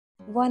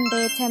One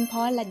day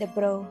temple like the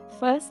bro.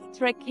 First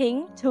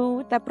trekking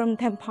to Taprom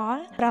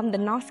Temple from the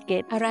North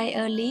Gate. Arrive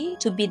early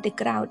to beat the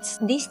crowds.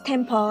 This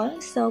temple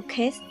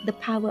showcases the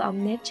power of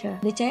nature.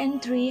 The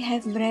giant trees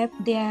have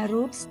wrapped their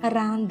roots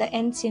around the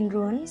ancient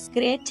ruins,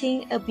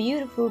 creating a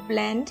beautiful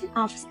blend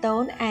of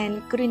stone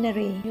and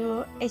greenery.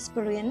 You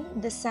experience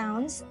the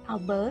sounds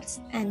of birds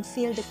and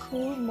feel the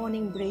cool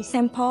morning breeze.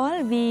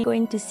 Temple, we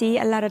going to see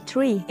a lot of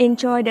trees.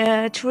 Enjoy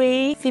the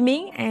tree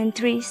swimming and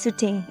tree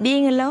shooting.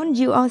 Being alone,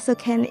 you also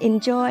can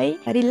enjoy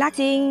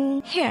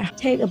relaxing here.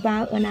 Take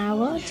about an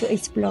hour to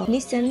explore.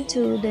 Listen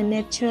to the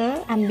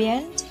nature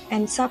ambient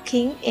and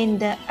soaking in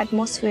the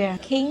atmosphere.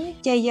 King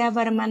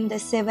Jayavarman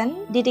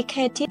VII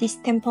dedicated this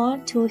temple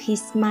to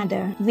his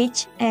mother,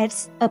 which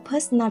adds a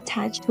personal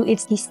touch to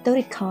its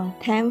historical.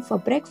 Time for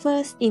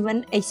breakfast.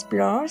 Even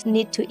explorers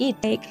need to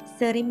eat. Take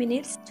 30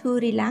 minutes to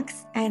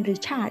relax and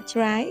recharge.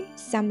 Try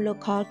some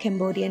local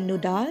Cambodian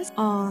noodles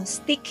or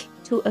stick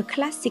to a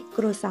classic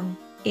croissant.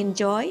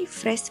 Enjoy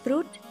fresh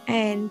fruit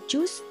and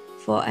juice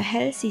for a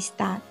healthy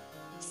start.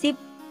 Sip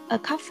a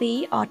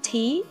coffee or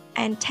tea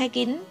and take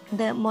in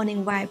the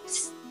morning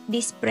vibes.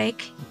 This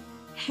break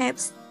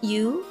helps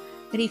you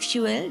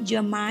refuel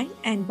your mind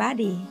and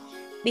body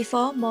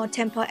before more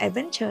temple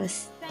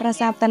adventures.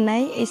 Prasat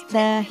Tanai is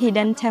the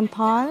hidden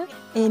temple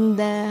in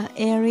the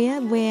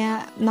area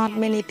where not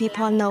many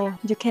people know.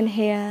 You can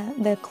hear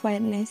the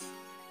quietness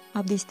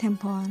of this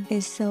temple.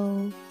 It's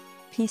so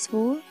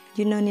peaceful.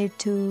 You don't need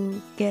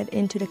to get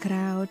into the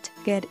crowd,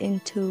 get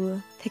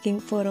into taking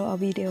photo or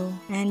video,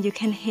 and you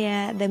can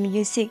hear the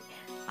music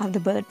of the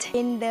bird.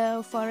 In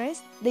the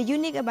forest, the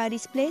unique about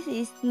this place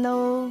is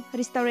no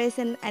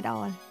restoration at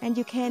all, and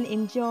you can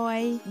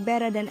enjoy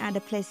better than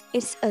other places.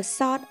 It's a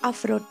sort of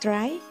road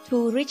drive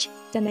to reach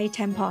Tanai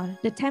Temple.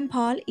 The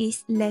temple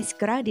is less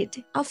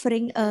crowded,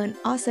 offering an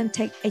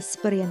authentic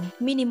experience.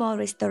 Minimal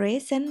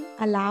restoration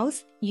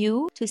allows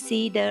you to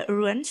see the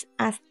ruins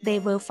as they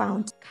were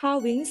found.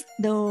 Carvings,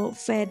 though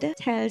feathered,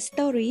 tell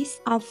stories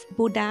of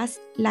Buddha's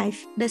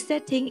life. The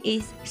setting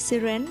is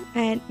serene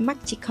and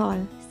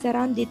magical,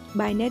 surrounded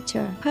by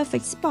nature.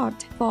 Perfect spot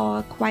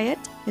for quiet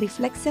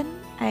reflection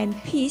and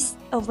peace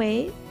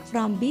away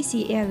from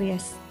busy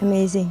areas.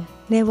 Amazing.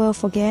 Never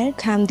forget,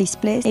 come this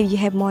place if you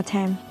have more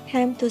time.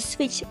 Time to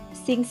switch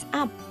things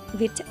up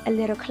with a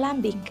little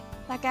climbing.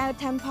 Takao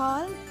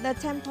Temple, the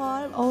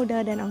temple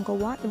older than Angkor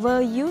Wat,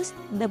 will use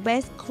the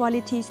best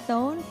quality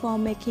stone for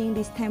making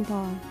this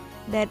temple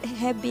that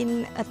have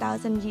been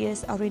 1,000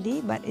 years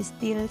already, but it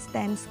still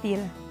stands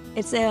still.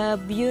 It's a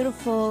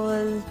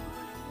beautiful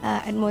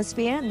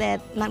atmosphere that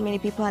not many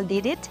people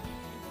did it,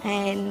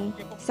 and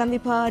some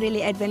people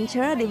really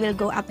adventure, they will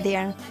go up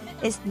there.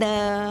 It's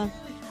the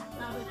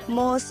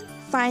most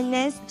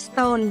finest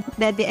stone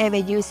that we ever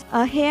use.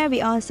 Here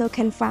we also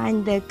can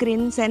find the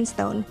green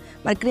sandstone,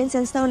 but green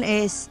sandstone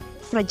is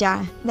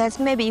fragile. That's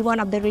maybe one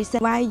of the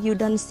reasons why you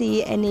don't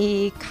see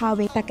any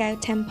carving. Takao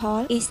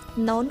Temple is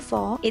known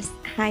for its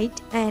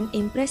height and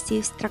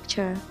impressive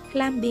structure.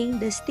 Climbing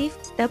the steep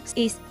steps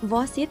is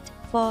worth it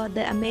for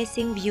the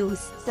amazing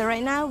views. So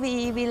right now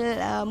we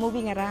will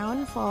moving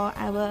around for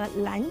our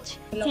lunch.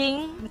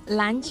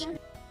 Lunch.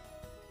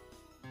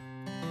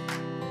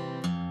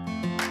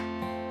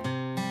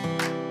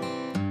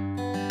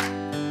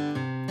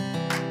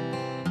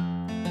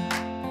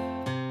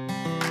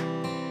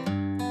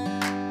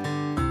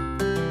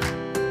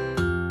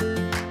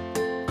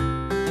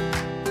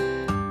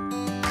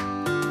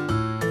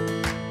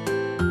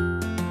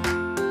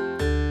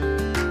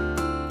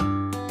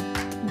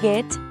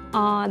 Gate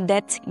or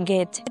that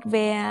gate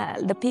where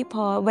the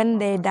people, when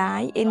they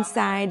die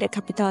inside the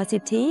capital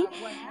city,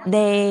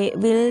 they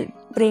will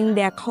bring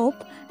their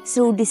corpse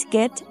through this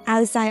gate,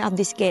 outside of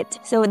this gate.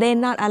 So they're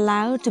not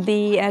allowed to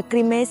be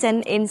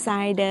cremation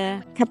inside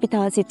the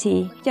capital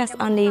city, just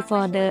only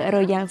for the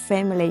royal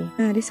family.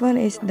 This one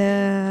is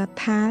the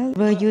tile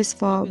were used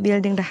for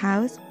building the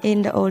house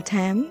in the old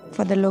time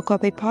for the local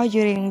people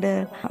during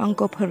the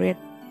Angkor period.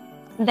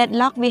 That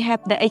lock, we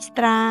have the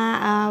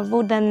extra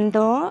wooden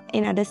door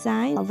in other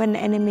side. When the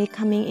enemy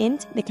coming in,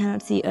 they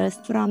cannot see us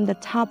from the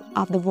top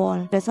of the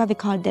wall. That's why we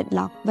call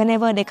deadlock.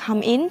 Whenever they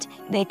come in,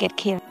 they get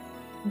killed.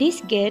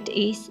 This gate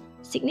is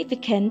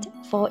significant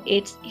for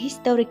its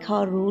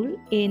historical role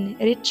in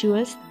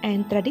rituals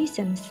and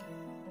traditions.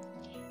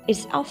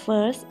 It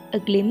offers a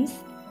glimpse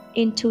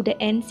into the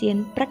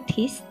ancient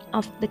practice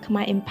of the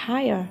Khmer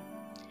Empire,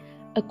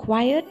 a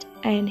quiet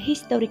and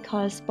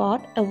historical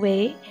spot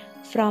away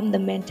from the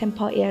main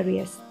temple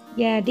areas.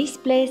 Yeah, this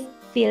place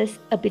feels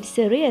a bit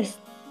serious.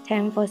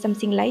 Time for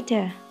something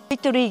lighter.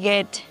 Victory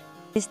Gate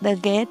is the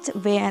gate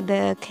where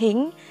the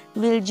king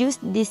will use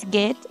this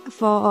gate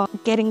for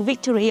getting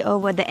victory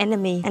over the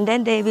enemy, and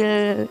then they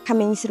will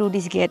coming through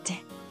this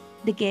gate.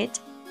 The gate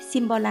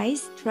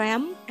symbolizes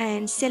triumph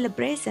and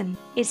celebration.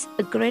 It's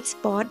a great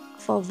spot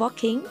for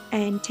walking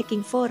and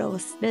taking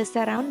photos. The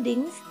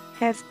surroundings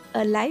have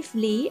a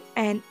lively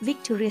and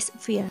victorious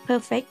feel,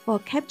 perfect for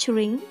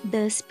capturing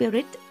the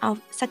spirit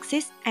of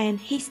success and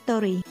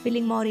history.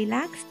 Feeling more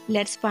relaxed?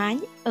 Let's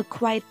find a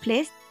quiet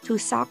place to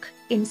soak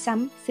in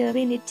some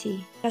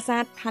serenity.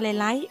 Prasat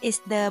Palelai is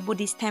the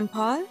Buddhist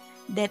temple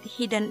that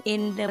hidden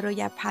in the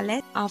royal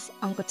palace of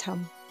Angkor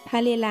Thom.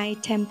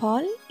 Palelai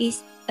Temple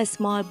is a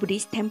small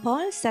Buddhist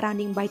temple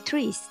surrounded by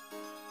trees.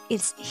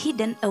 It's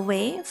hidden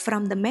away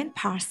from the main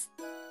parts.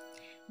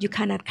 You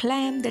cannot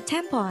climb the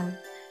temple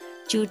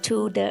due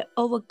to the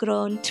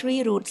overgrown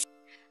tree roots.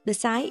 The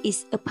site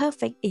is a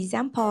perfect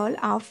example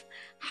of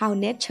how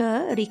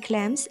nature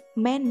reclaims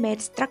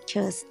man-made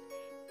structures.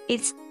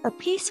 It's a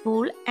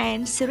peaceful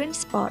and serene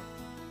spot,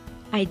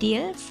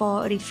 ideal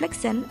for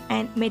reflection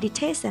and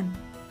meditation.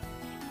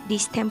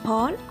 This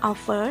temple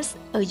offers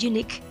a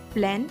unique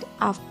blend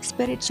of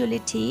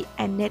spirituality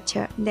and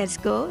nature. Let's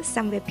go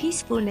somewhere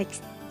peaceful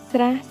next.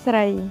 Srah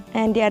Srai.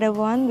 And the other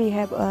one, we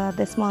have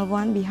the small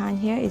one behind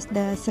here is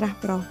the Srah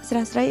Pro.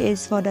 Srah Srai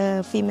is for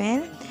the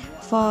female,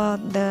 for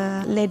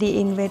the lady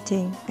in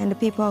waiting, and the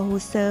people who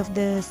serve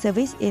the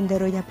service in the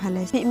royal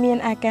palace. Mien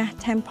Akah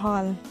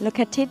Temple,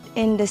 located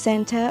in the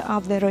center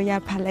of the royal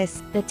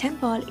palace. The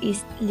temple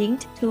is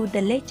linked to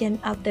the legend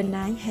of the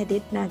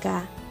nine-headed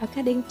Naga.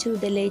 According to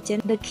the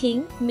legend, the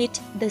king met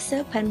the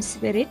serpent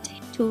spirit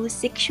to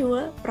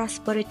secure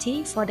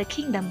prosperity for the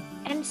kingdom.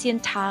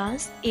 Ancient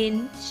tiles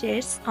in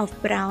shades of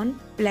brown,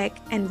 black,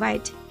 and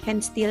white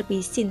can still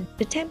be seen.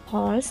 The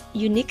temple's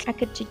unique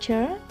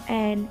architecture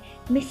and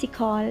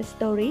mystical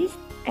stories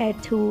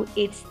add to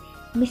its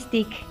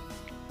mystic.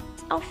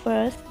 It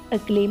offers a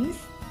glimpse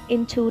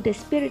into the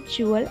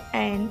spiritual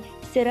and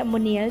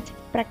ceremonial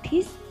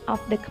practice of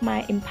the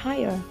Khmer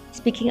Empire.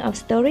 Speaking of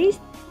stories,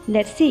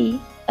 let's see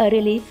a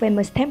really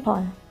famous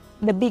temple.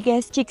 The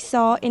biggest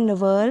jigsaw in the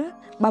world,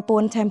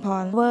 Bapon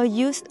Temple, were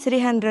used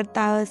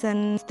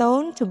 300,000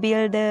 stones to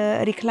build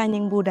the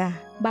reclining Buddha.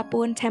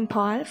 Bapon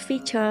Temple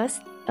features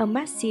a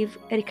massive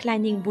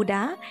reclining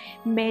Buddha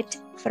made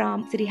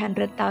from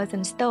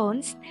 300,000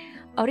 stones.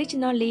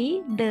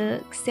 Originally,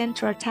 the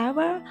central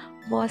tower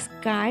was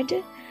carved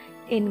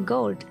in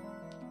gold,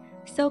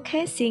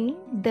 showcasing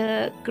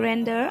the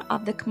grandeur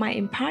of the Khmer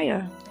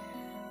Empire.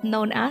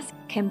 Known as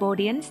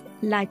Cambodia's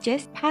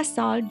largest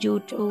puzzle due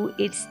to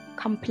its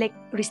complex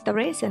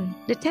restoration,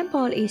 the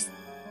temple is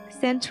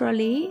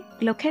centrally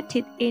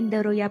located in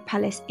the royal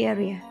palace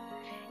area.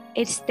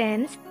 It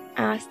stands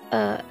as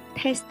a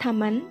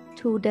testament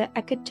to the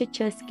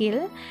architecture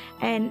skill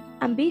and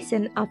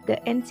ambition of the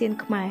ancient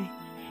Khmer.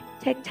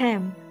 Take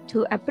time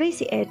to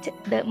appreciate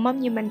the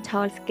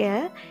monumental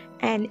scale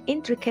and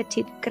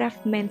intricate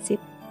craftsmanship.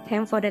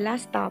 Time for the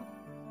last stop,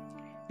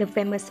 the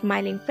famous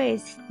smiling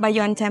face,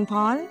 Bayon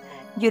Temple,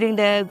 during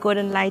the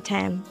golden light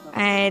time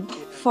at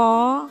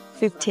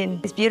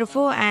 4:15. It's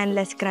beautiful and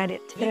less crowded.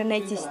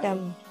 Drainage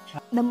system.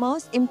 The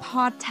most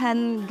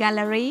important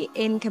gallery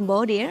in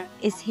Cambodia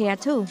is here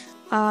too.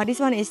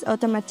 This one is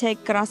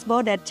automatic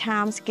crossbow that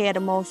charms scare the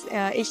most.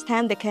 Each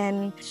time they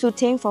can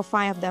shooting for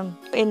 5 of them.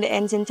 In the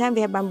ancient time,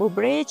 we have bamboo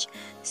bridge,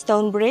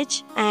 stone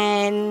bridge,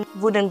 and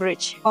wooden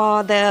bridge.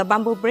 For the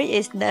bamboo bridge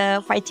is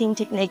the fighting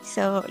technique.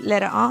 So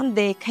later on,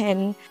 they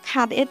can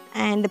cut it,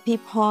 and the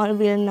people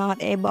will not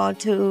able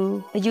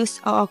to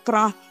use or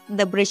cross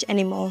the bridge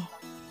anymore.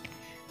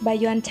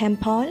 Bayon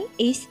Temple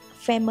is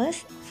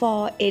famous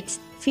for its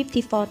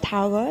 54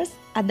 towers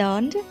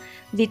adorned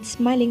with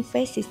smiling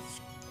faces.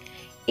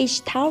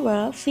 Each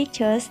tower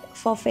features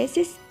 4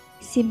 faces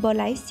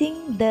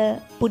symbolizing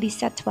the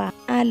Bodhisattva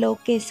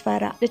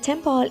Alokesvara. The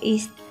temple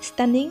is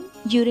stunning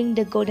during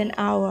the golden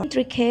hour.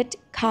 Intricate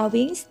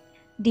carvings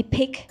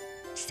depict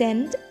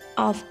scenes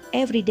of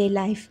everyday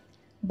life,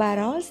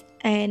 barrows,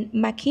 and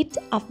market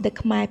of the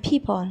Khmer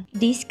people.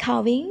 These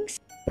carvings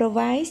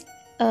provide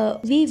a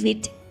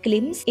vivid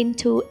glimpse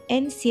into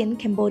ancient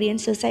Cambodian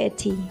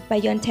society.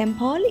 Bayon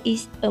Temple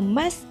is a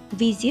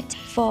must-visit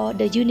for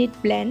the unique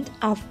blend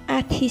of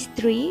art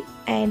history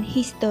and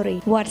history.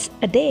 What's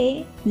a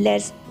day?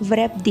 Let's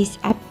wrap this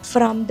up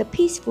from the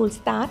peaceful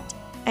start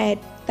at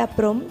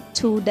Taprom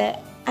to the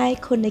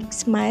iconic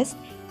smiles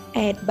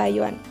at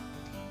Bayon.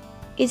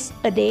 It's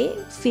a day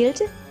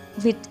filled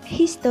with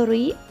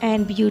history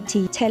and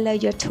beauty. Tailor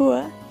your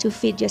tour to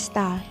fit your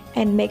style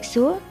and make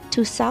sure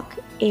to soak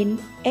in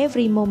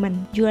every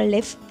moment. You are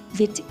left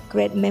with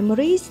great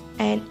memories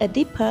and a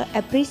deeper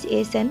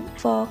appreciation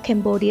for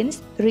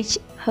Cambodians' rich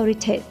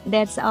heritage.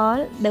 That's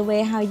all the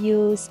way how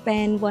you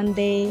spend one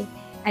day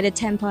at the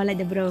temple like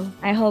the bro.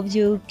 I hope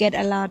you get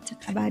a lot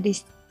about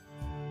this.